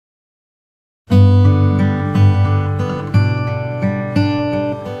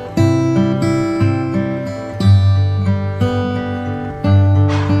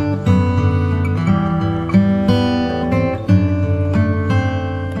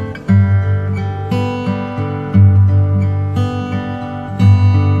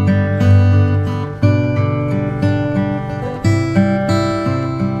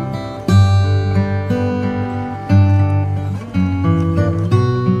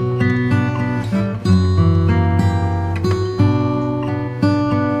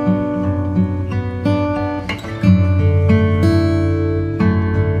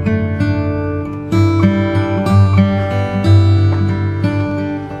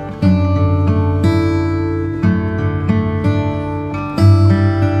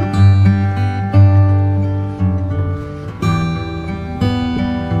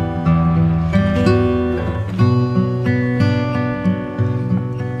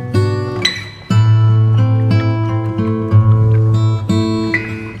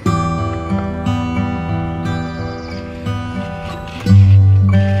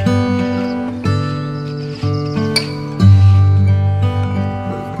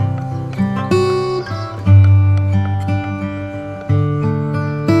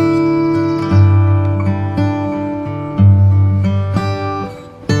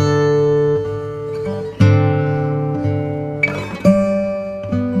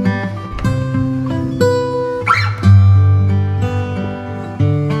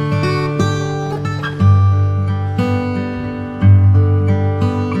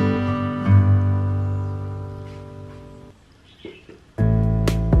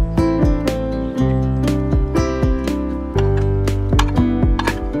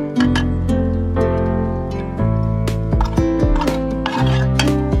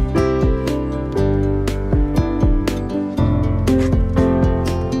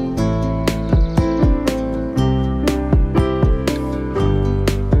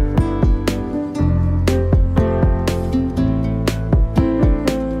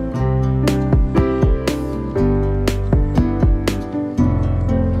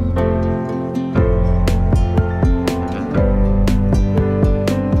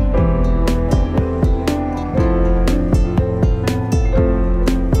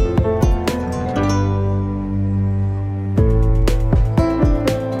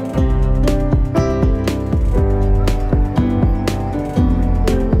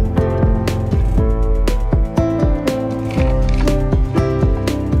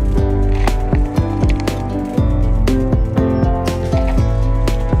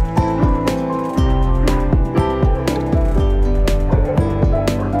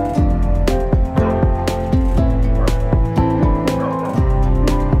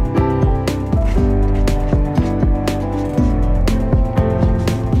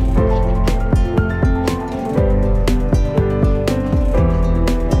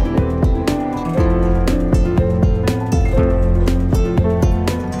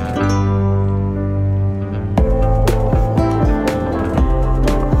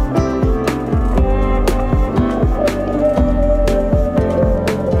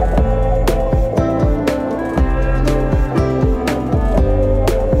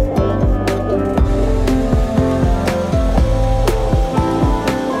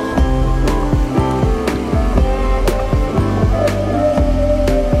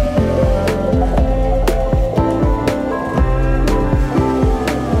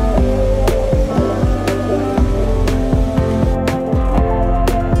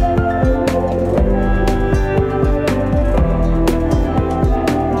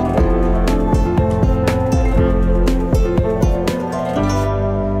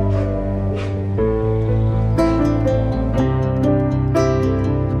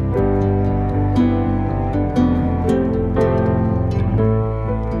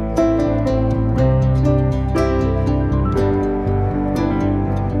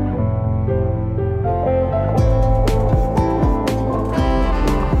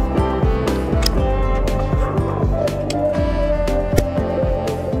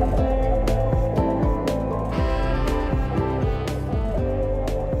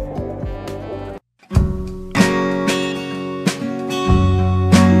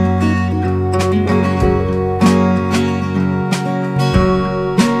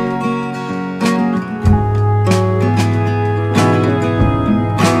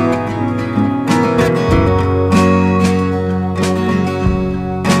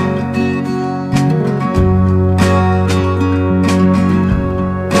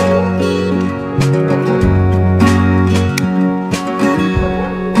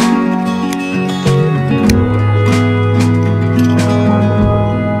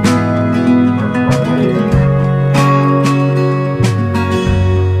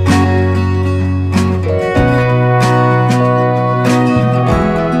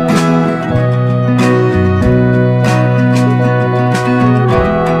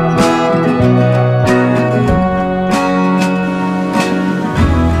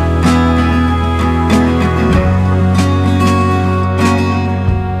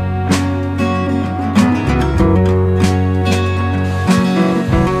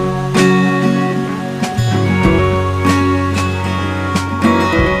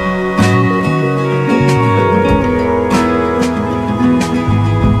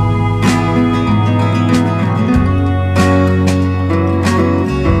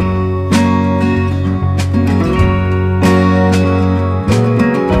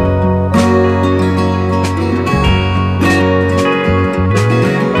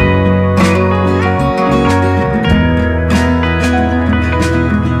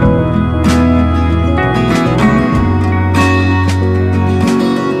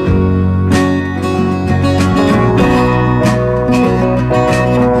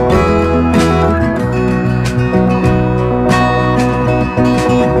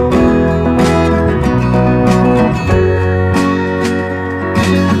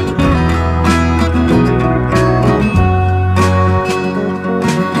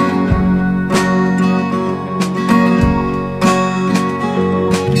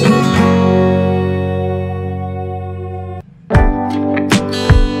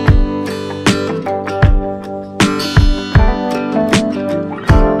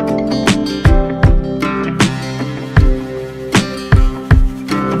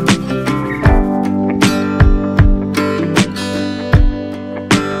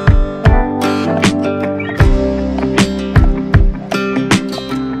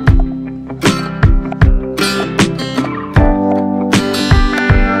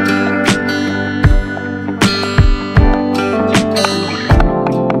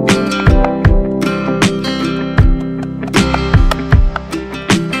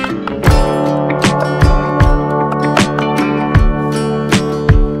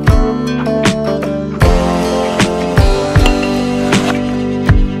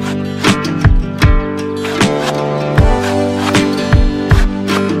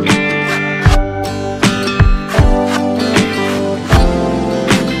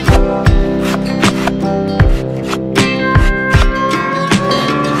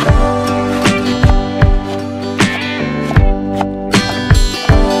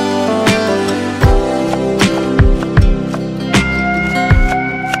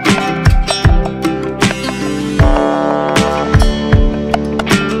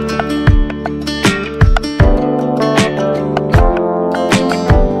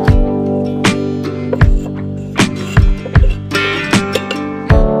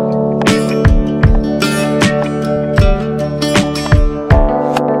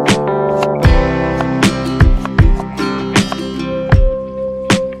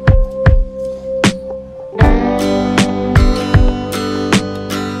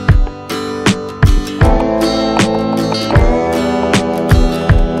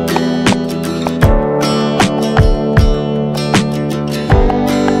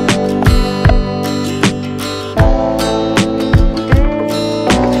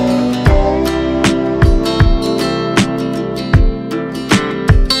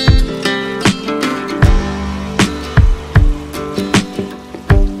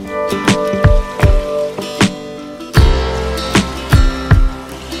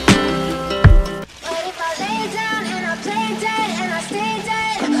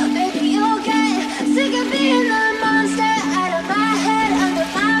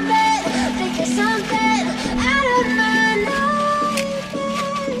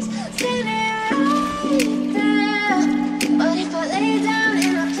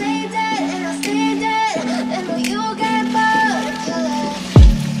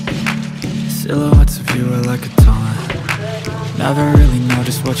Silhouettes of you are like a taunt. Never really know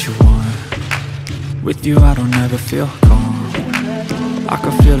just what you want. With you I don't ever feel calm. I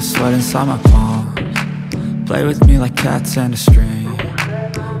can feel the sweat inside my palms. Play with me like cats and a string.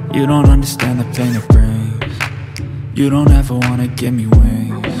 You don't understand the pain it brings. You don't ever wanna give me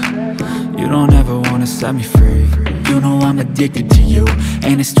wings. You don't ever wanna set me free. You know I'm addicted to you,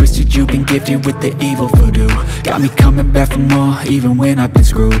 and it's twisted, you've been gifted with the evil voodoo. Got me coming back for more, even when I've been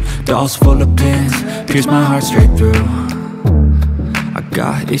screwed. Dolls full of pins, pierce my heart straight through. I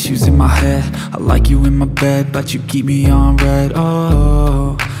got issues in my head, I like you in my bed, but you keep me on red.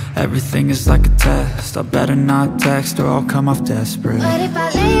 Oh, everything is like a test, I better not text or I'll come off desperate. But if I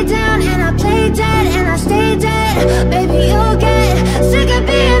lay down and I play dead and I stay dead, baby you'll get sick of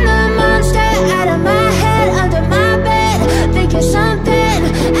being the monster out of my head, under my bed, thinking something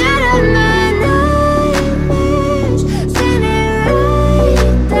out of my nightmares, standing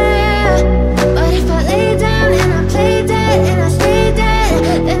right there. But if I lay down and I play dead and I stay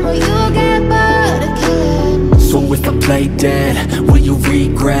dead, then will you get bored of killing me? So if I play dead, will you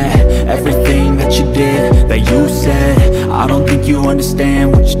regret everything that you did, that you said? I don't think you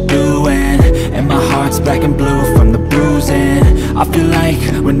understand what you're doing, and my heart's black and blue from the bruising. I feel like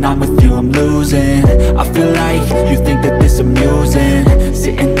when I'm with you I'm losing. I feel like you think that this amusing,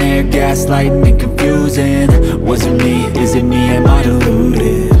 sitting there gaslighting and confusing. Was it me? Is it me? Am I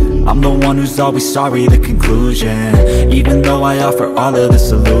deluded? I'm the one who's always sorry, the conclusion, even though I offer all of the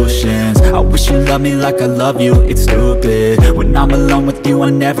solutions. I wish you loved me like I love you, it's stupid. When I'm alone with you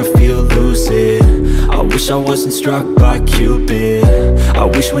I never feel lucid. I wish I wasn't struck by Cupid. I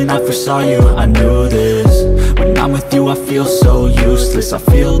wish when I first saw you I knew this. When I'm with you I feel so useless, I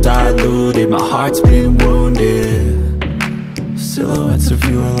feel diluted, my heart's been wounded. Silhouettes of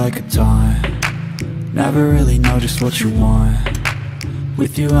you are like a taunt. Never really know just what you want.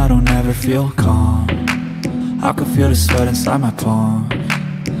 With you I don't ever feel calm. I can feel the sweat inside my palms.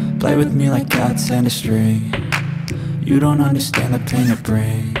 Play with me like cats and a string. You don't understand the pain it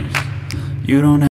brings. You don't